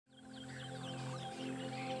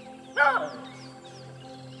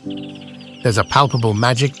There's a palpable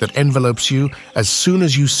magic that envelopes you as soon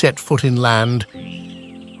as you set foot in land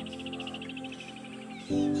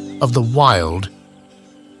of the wild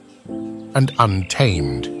and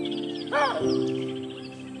untamed.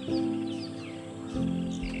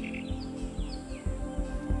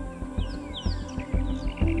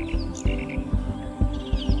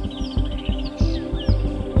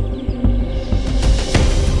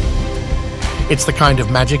 It's the kind of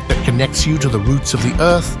magic that connects you to the roots of the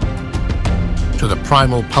earth, to the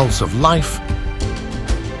primal pulse of life,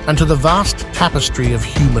 and to the vast tapestry of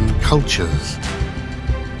human cultures.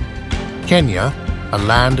 Kenya, a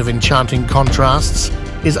land of enchanting contrasts,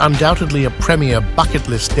 is undoubtedly a premier bucket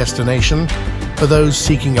list destination for those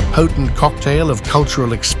seeking a potent cocktail of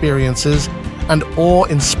cultural experiences and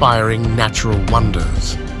awe-inspiring natural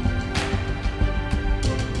wonders.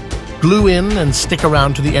 Glue in and stick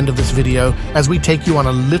around to the end of this video as we take you on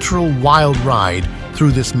a literal wild ride through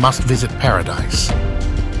this must-visit paradise.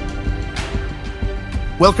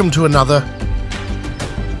 Welcome to another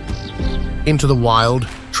Into the Wild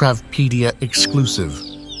Travpedia exclusive.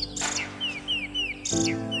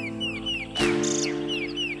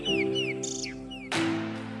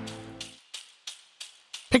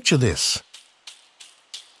 Picture this: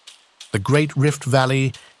 the Great Rift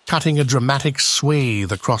Valley cutting a dramatic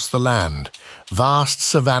swathe across the land, vast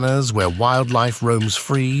savannas where wildlife roams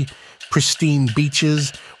free, pristine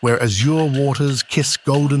beaches where azure waters kiss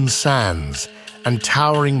golden sands, and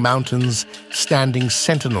towering mountains standing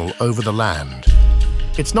sentinel over the land.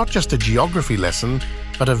 It's not just a geography lesson,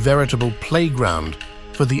 but a veritable playground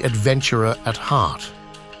for the adventurer at heart.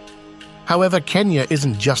 However, Kenya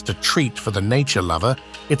isn't just a treat for the nature lover,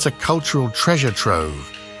 it's a cultural treasure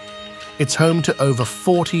trove. It's home to over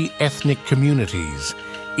 40 ethnic communities,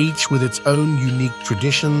 each with its own unique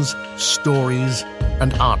traditions, stories,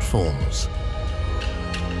 and art forms.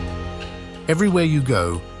 Everywhere you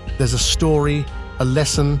go, there's a story, a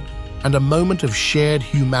lesson, and a moment of shared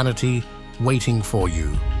humanity waiting for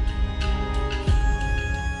you.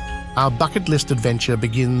 Our bucket list adventure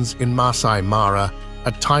begins in Maasai Mara,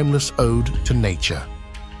 a timeless ode to nature.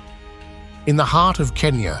 In the heart of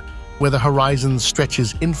Kenya, where the horizon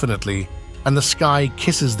stretches infinitely and the sky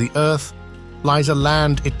kisses the earth, lies a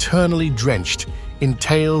land eternally drenched in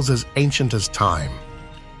tales as ancient as time,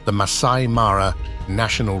 the Maasai Mara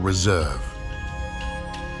National Reserve.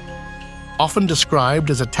 Often described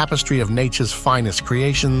as a tapestry of nature's finest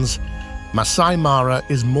creations, Maasai Mara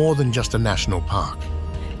is more than just a national park.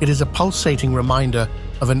 It is a pulsating reminder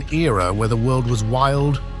of an era where the world was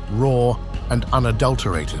wild, raw, and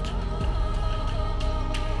unadulterated.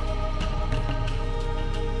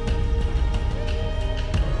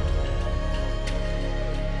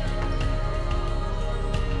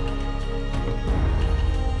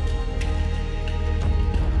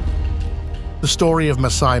 The story of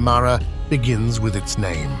Maasai Mara begins with its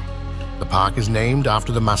name. The park is named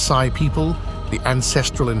after the Maasai people, the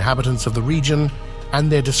ancestral inhabitants of the region,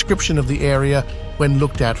 and their description of the area when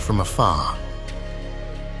looked at from afar.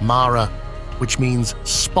 Mara, which means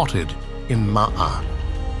spotted in Ma'a.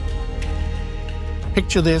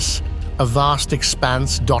 Picture this: a vast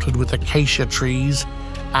expanse dotted with acacia trees,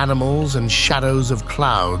 animals, and shadows of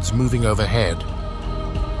clouds moving overhead.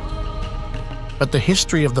 But the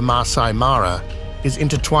history of the Maasai Mara is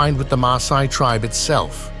intertwined with the Maasai tribe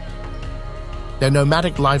itself. Their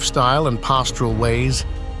nomadic lifestyle and pastoral ways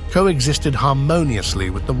coexisted harmoniously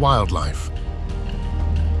with the wildlife.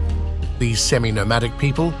 These semi-nomadic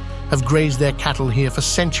people have grazed their cattle here for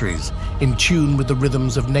centuries, in tune with the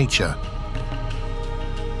rhythms of nature.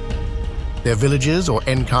 Their villages, or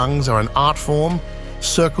encangs, are an art form,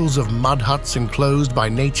 circles of mud huts enclosed by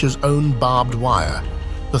nature's own barbed wire,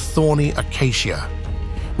 the thorny acacia.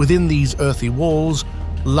 Within these earthy walls,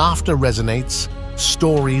 laughter resonates,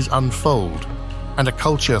 stories unfold, and a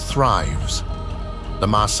culture thrives. The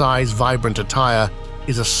Maasai's vibrant attire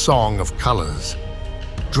is a song of colors.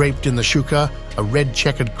 Draped in the shuka, a red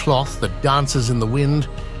checkered cloth that dances in the wind,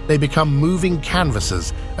 they become moving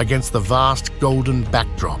canvases against the vast golden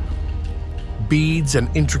backdrop. Beads and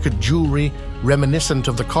intricate jewelry, reminiscent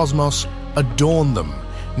of the cosmos, adorn them,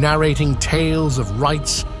 narrating tales of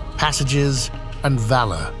rites, passages, and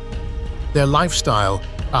valor. Their lifestyle,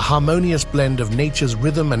 a harmonious blend of nature's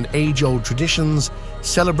rhythm and age-old traditions,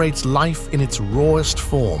 celebrates life in its rawest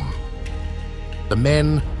form. The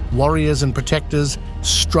men, warriors and protectors,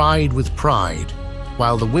 stride with pride,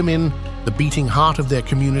 while the women, the beating heart of their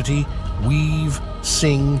community, weave,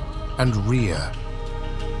 sing, and rear.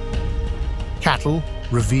 Cattle,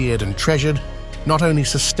 revered and treasured, not only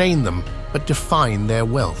sustain them, but define their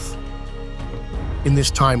wealth. In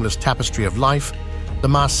this timeless tapestry of life, the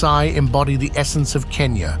Maasai embody the essence of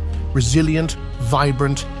Kenya, resilient,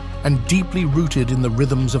 vibrant, and deeply rooted in the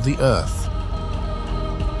rhythms of the earth.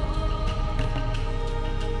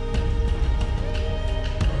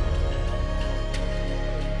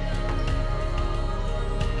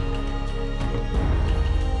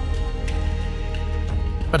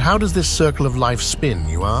 But how does this circle of life spin,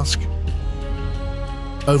 you ask?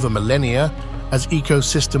 Over millennia, as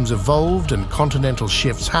ecosystems evolved and continental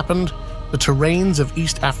shifts happened, the terrains of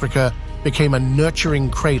East Africa became a nurturing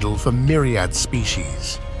cradle for myriad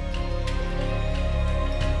species.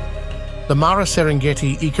 The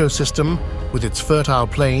Mara-Serengeti ecosystem, with its fertile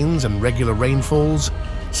plains and regular rainfalls,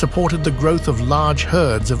 supported the growth of large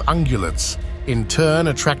herds of ungulates, in turn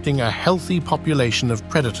attracting a healthy population of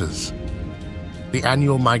predators. The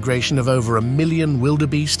annual migration of over 1 million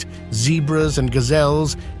wildebeest, zebras and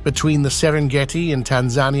gazelles between the Serengeti in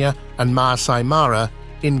Tanzania and Maasai Mara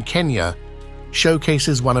in Kenya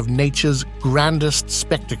showcases one of nature's grandest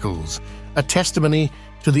spectacles, a testimony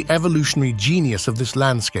to the evolutionary genius of this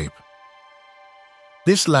landscape.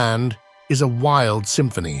 This land is a wild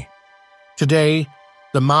symphony. Today,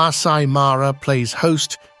 the Maasai Mara plays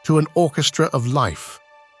host to an orchestra of life.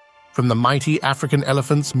 From the mighty African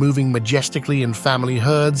elephants moving majestically in family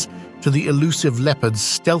herds to the elusive leopards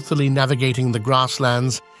stealthily navigating the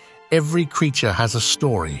grasslands, every creature has a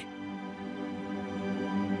story.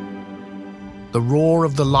 The roar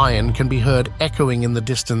of the lion can be heard echoing in the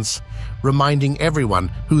distance, reminding everyone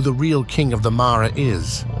who the real king of the Mara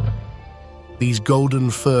is. These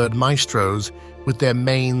golden-furred maestros, with their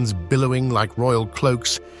manes billowing like royal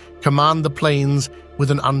cloaks, command the plains with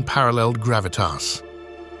an unparalleled gravitas.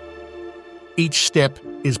 Each step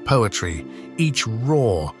is poetry, each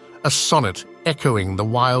roar a sonnet echoing the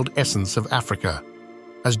wild essence of Africa.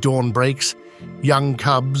 As dawn breaks, young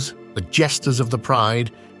cubs, the jesters of the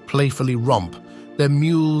pride, playfully romp, their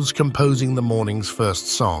mules composing the morning's first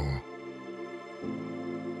song.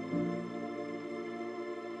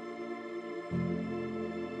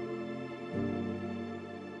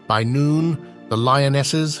 By noon, the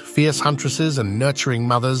lionesses, fierce huntresses, and nurturing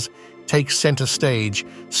mothers take center stage,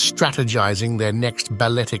 strategizing their next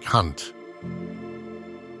balletic hunt.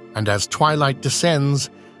 And as twilight descends,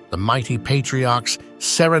 the mighty patriarchs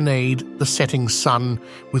serenade the setting sun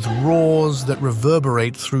with roars that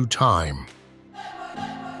reverberate through time.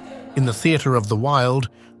 In the theater of the wild,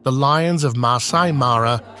 the lions of Maasai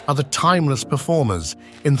Mara are the timeless performers,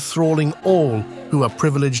 enthralling all who are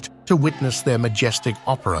privileged to witness their majestic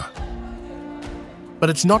opera. But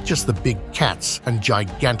it's not just the big cats and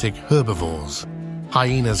gigantic herbivores.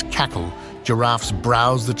 Hyenas cackle, giraffes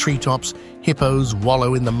browse the treetops, hippos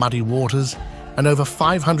wallow in the muddy waters, and over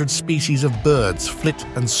 500 species of birds flit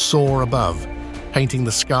and soar above, painting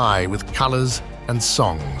the sky with colors and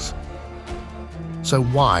songs. So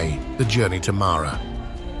why the journey to Mara?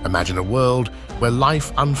 Imagine a world where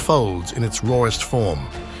life unfolds in its rawest form,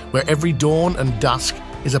 where every dawn and dusk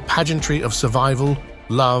is a pageantry of survival,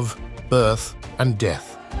 love, birth, and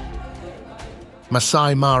death.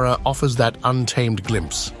 Maasai Mara offers that untamed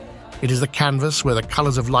glimpse. It is the canvas where the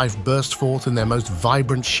colors of life burst forth in their most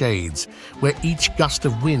vibrant shades, where each gust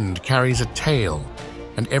of wind carries a tale,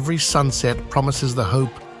 and every sunset promises the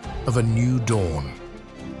hope of a new dawn.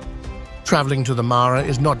 Traveling to the Mara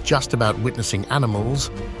is not just about witnessing animals,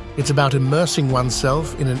 it's about immersing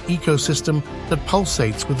oneself in an ecosystem that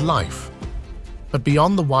pulsates with life. But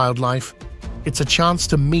beyond the wildlife, it's a chance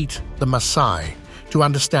to meet the Maasai, to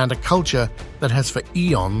understand a culture that has for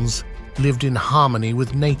eons lived in harmony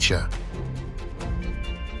with nature.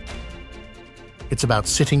 It's about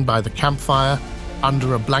sitting by the campfire,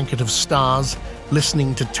 under a blanket of stars,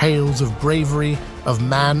 listening to tales of bravery, of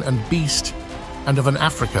man and beast, and of an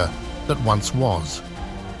Africa that once was.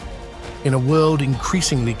 In a world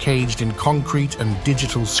increasingly caged in concrete and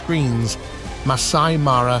digital screens, Maasai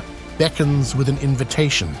Mara beckons with an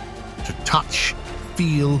invitation to touch,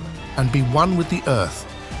 feel, and be one with the earth,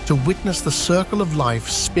 to witness the circle of life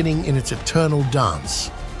spinning in its eternal dance.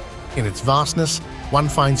 In its vastness, one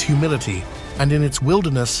finds humility, and in its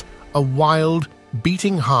wilderness, a wild,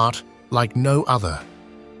 beating heart like no other.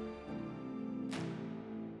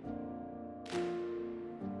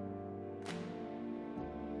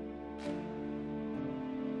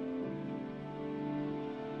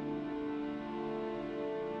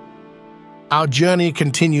 Our journey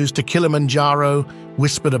continues to Kilimanjaro,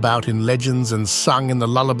 whispered about in legends and sung in the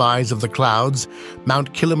lullabies of the clouds.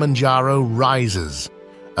 Mount Kilimanjaro rises,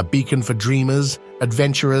 a beacon for dreamers,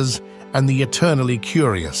 adventurers, and the eternally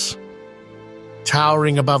curious.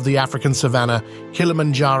 Towering above the African savanna,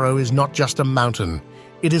 Kilimanjaro is not just a mountain,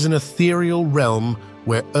 It is an ethereal realm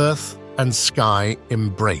where earth and sky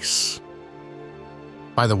embrace.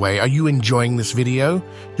 By the way, are you enjoying this video?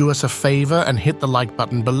 Do us a favor and hit the like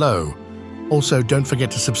button below. Also, don't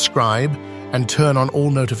forget to subscribe and turn on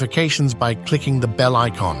all notifications by clicking the bell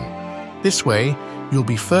icon. This way, you'll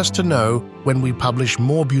be first to know when we publish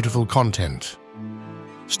more beautiful content.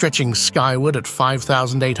 Stretching skyward at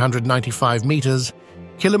 5,895 meters,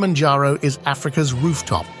 Kilimanjaro is Africa's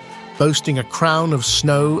rooftop, boasting a crown of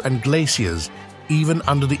snow and glaciers even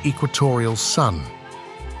under the equatorial sun.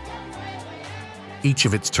 Each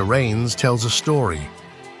of its terrains tells a story,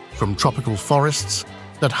 from tropical forests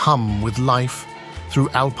that hum with life, through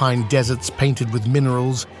alpine deserts painted with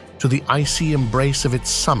minerals, to the icy embrace of its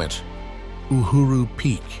summit, Uhuru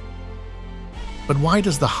Peak. But why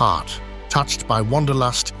does the heart, touched by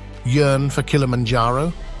wanderlust, yearn for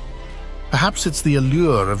Kilimanjaro? Perhaps it's the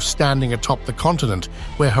allure of standing atop the continent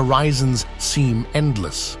where horizons seem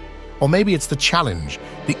endless. Or maybe it's the challenge,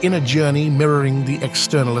 the inner journey mirroring the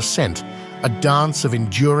external ascent, a dance of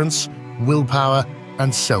endurance, willpower,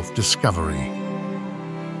 and self-discovery.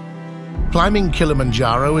 Climbing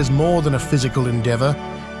Kilimanjaro is more than a physical endeavor,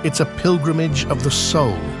 it's a pilgrimage of the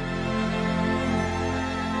soul.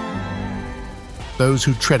 Those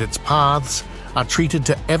who tread its paths are treated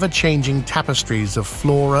to ever-changing tapestries of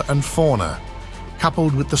flora and fauna,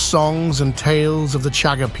 coupled with the songs and tales of the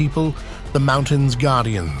Chaga people, the mountain's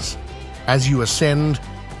guardians. As you ascend,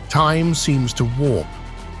 time seems to warp,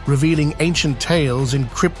 revealing ancient tales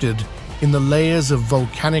encrypted in the layers of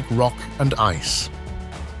volcanic rock and ice.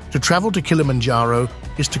 To travel to Kilimanjaro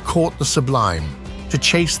is to court the sublime, to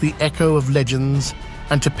chase the echo of legends,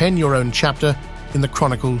 and to pen your own chapter in the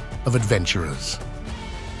chronicle of adventurers.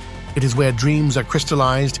 It is where dreams are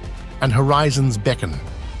crystallized and horizons beckon,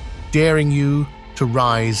 daring you to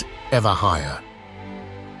rise ever higher.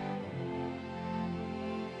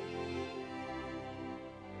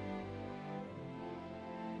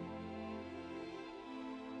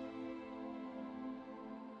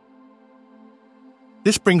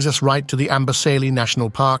 This brings us right to the Amboseli National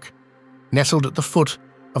Park. Nestled at the foot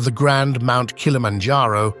of the grand Mount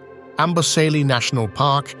Kilimanjaro, Amboseli National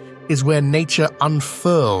Park is where nature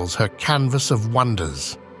unfurls her canvas of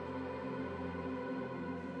wonders.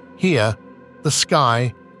 Here, the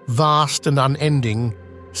sky, vast and unending,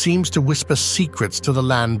 seems to whisper secrets to the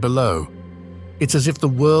land below. It's as if the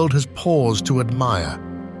world has paused to admire,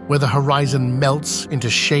 where the horizon melts into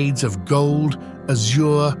shades of gold,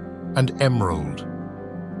 azure, and emerald.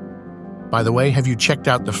 By the way, have you checked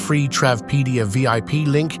out the free Travpedia VIP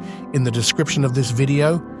link in the description of this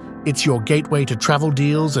video? It's your gateway to travel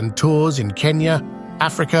deals and tours in Kenya,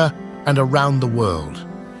 Africa, and around the world.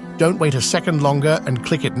 Don't wait a second longer and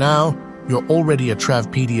click it now. You're already a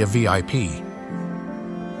Travpedia VIP.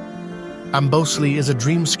 Amboseli is a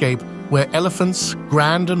dreamscape where elephants,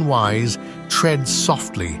 grand and wise, tread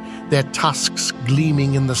softly, their tusks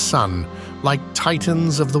gleaming in the sun like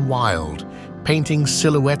titans of the wild, painting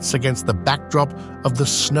silhouettes against the backdrop of the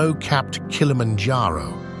snow-capped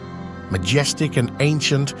Kilimanjaro. Majestic and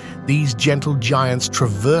ancient, these gentle giants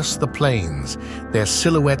traverse the plains, their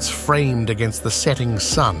silhouettes framed against the setting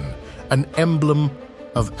sun, an emblem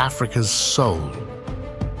of Africa's soul.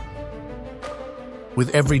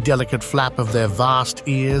 With every delicate flap of their vast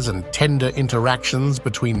ears and tender interactions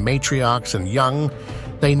between matriarchs and young,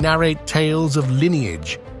 they narrate tales of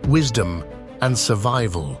lineage, wisdom, and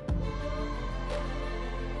survival.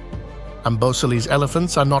 Amboseli's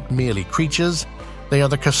elephants are not merely creatures, they are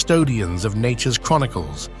the custodians of nature's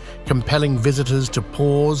chronicles, compelling visitors to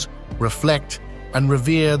pause, reflect, and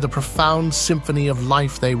revere the profound symphony of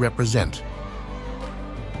life they represent.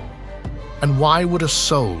 And why would a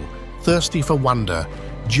soul, thirsty for wonder,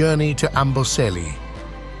 journey to Amboseli?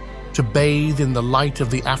 To bathe in the light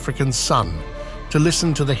of the African sun, to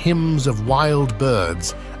listen to the hymns of wild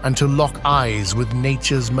birds, and to lock eyes with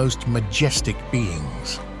nature's most majestic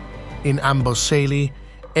beings. In Amboseli,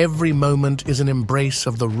 every moment is an embrace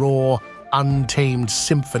of the raw, untamed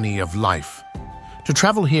symphony of life. To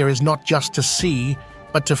travel here is not just to see,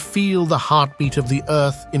 but to feel the heartbeat of the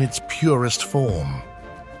earth in its purest form.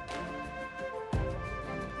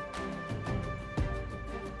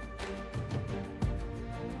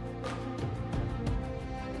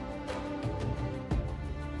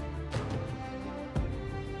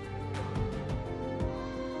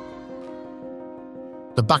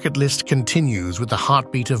 The bucket list continues with the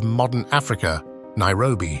heartbeat of modern Africa,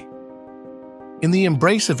 Nairobi. In the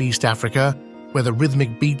embrace of East Africa, where the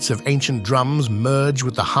rhythmic beats of ancient drums merge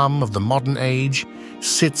with the hum of the modern age,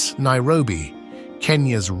 sits Nairobi,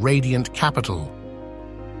 Kenya's radiant capital.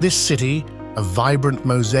 This city, a vibrant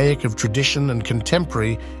mosaic of tradition and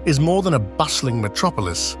contemporary, is more than a bustling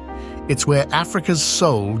metropolis. It's where Africa's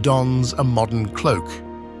soul dons a modern cloak.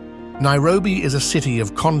 Nairobi is a city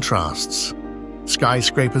of contrasts.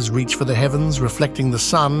 Skyscrapers reach for the heavens, reflecting the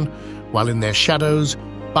sun, while in their shadows,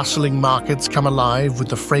 bustling markets come alive with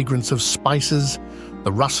the fragrance of spices,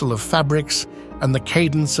 the rustle of fabrics, and the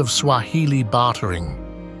cadence of Swahili bartering.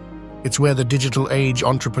 It's where the digital age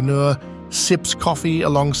entrepreneur sips coffee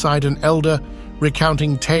alongside an elder,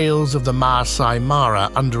 recounting tales of the Maasai Mara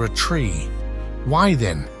under a tree. Why,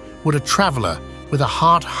 then, would a traveler with a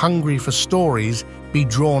heart hungry for stories be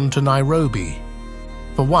drawn to Nairobi?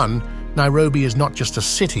 For one, Nairobi is not just a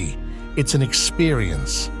city, it's an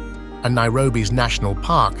experience. And Nairobi's National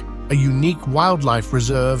Park, a unique wildlife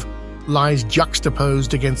reserve, lies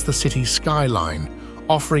juxtaposed against the city's skyline,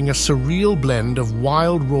 offering a surreal blend of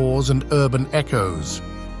wild roars and urban echoes.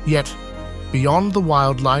 Yet, beyond the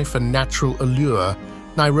wildlife and natural allure,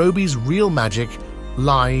 Nairobi's real magic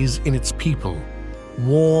lies in its people.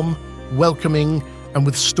 Warm, welcoming, and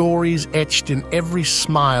with stories etched in every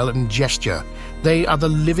smile and gesture, they are the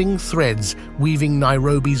living threads weaving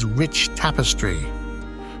Nairobi's rich tapestry.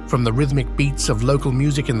 From the rhythmic beats of local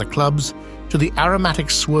music in the clubs to the aromatic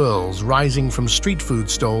swirls rising from street food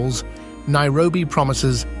stalls, Nairobi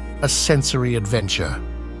promises a sensory adventure.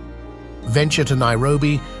 Venture to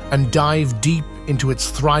Nairobi and dive deep into its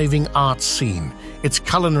thriving art scene, its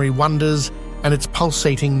culinary wonders, and its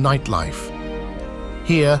pulsating nightlife.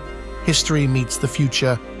 Here, history meets the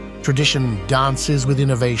future, tradition dances with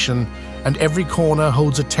innovation, and every corner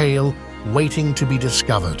holds a tale waiting to be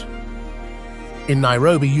discovered. In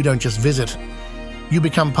Nairobi, you don't just visit, you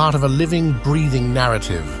become part of a living, breathing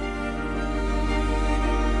narrative.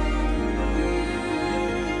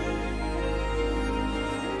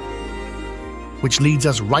 Which leads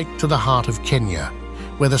us right to the heart of Kenya,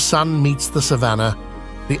 where the sun meets the savannah,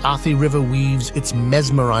 the Athi River weaves its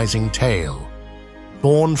mesmerizing tale.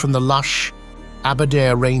 Born from the lush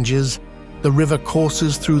Aberdare ranges, the river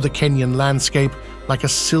courses through the Kenyan landscape like a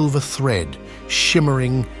silver thread,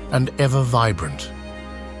 shimmering and ever vibrant.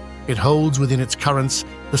 It holds within its currents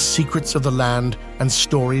the secrets of the land and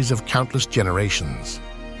stories of countless generations.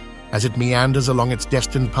 As it meanders along its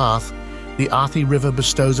destined path, the Athi River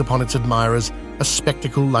bestows upon its admirers a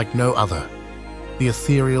spectacle like no other, the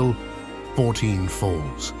ethereal 14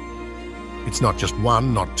 Falls. It's not just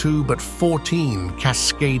one, not two, but 14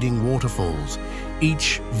 cascading waterfalls,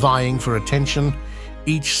 each vying for attention,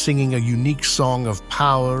 each singing a unique song of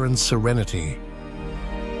power and serenity.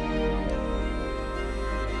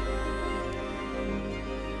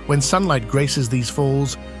 When sunlight graces these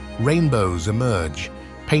falls, rainbows emerge,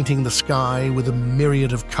 painting the sky with a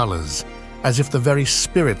myriad of colors, as if the very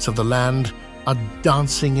spirits of the land are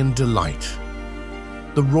dancing in delight.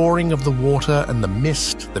 The roaring of the water and the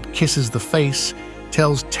mist that kisses the face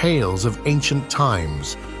tells tales of ancient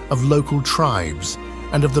times, of local tribes,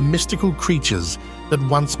 and of the mystical creatures that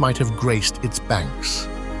once might have graced its banks.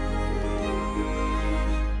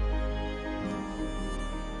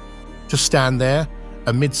 To stand there,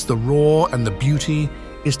 amidst the roar and the beauty,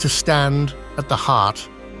 is to stand at the heart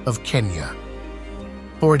of Kenya.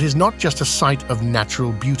 For it is not just a sight of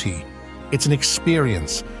natural beauty, it's an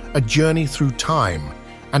experience, a journey through time,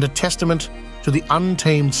 and a testament to the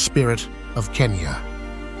untamed spirit of Kenya.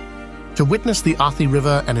 To witness the Athi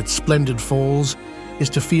River and its splendid falls is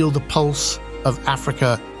to feel the pulse of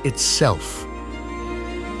Africa itself.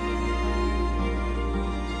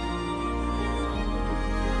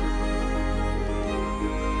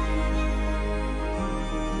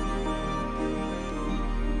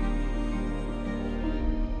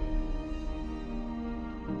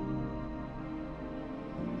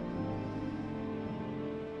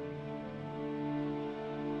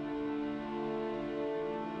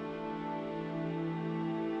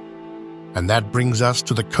 And that brings us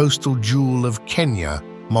to the coastal jewel of Kenya,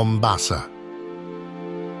 Mombasa.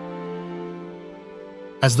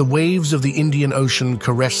 As the waves of the Indian Ocean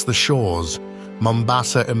caress the shores,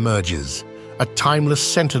 Mombasa emerges, a timeless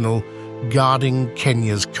sentinel guarding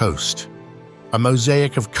Kenya's coast. A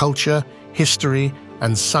mosaic of culture, history,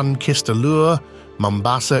 and sun-kissed allure,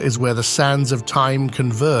 Mombasa is where the sands of time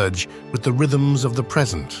converge with the rhythms of the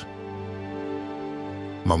present.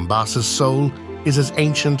 Mombasa's soul is as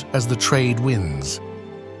ancient as the trade winds.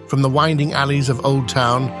 From the winding alleys of Old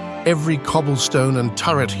Town, every cobblestone and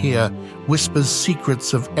turret here whispers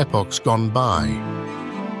secrets of epochs gone by.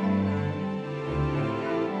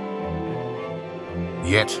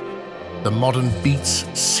 Yet, the modern beats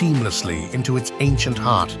seamlessly into its ancient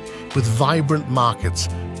heart, with vibrant markets,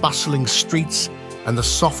 bustling streets, and the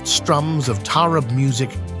soft strums of taarab music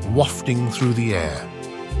wafting through the air.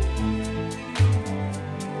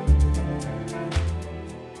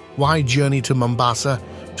 Why journey to Mombasa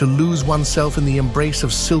to lose oneself in the embrace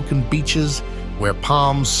of silken beaches where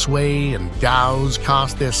palms sway and dhows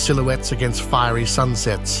cast their silhouettes against fiery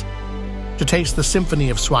sunsets? To taste the symphony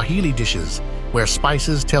of Swahili dishes where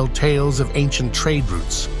spices tell tales of ancient trade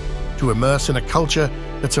routes? To immerse in a culture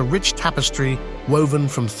that's a rich tapestry woven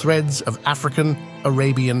from threads of African,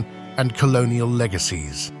 Arabian, and colonial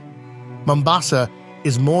legacies? Mombasa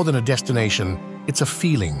is more than a destination, it's a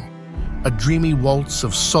feeling. A dreamy waltz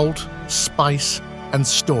of salt, spice, and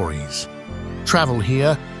stories. Travel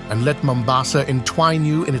here and let Mombasa entwine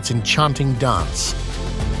you in its enchanting dance.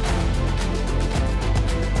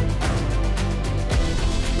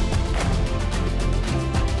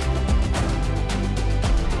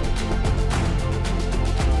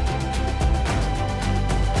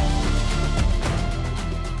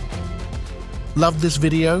 Love this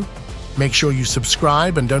video? Make sure you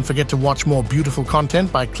subscribe and don't forget to watch more beautiful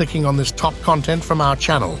content by clicking on this top content from our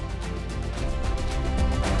channel.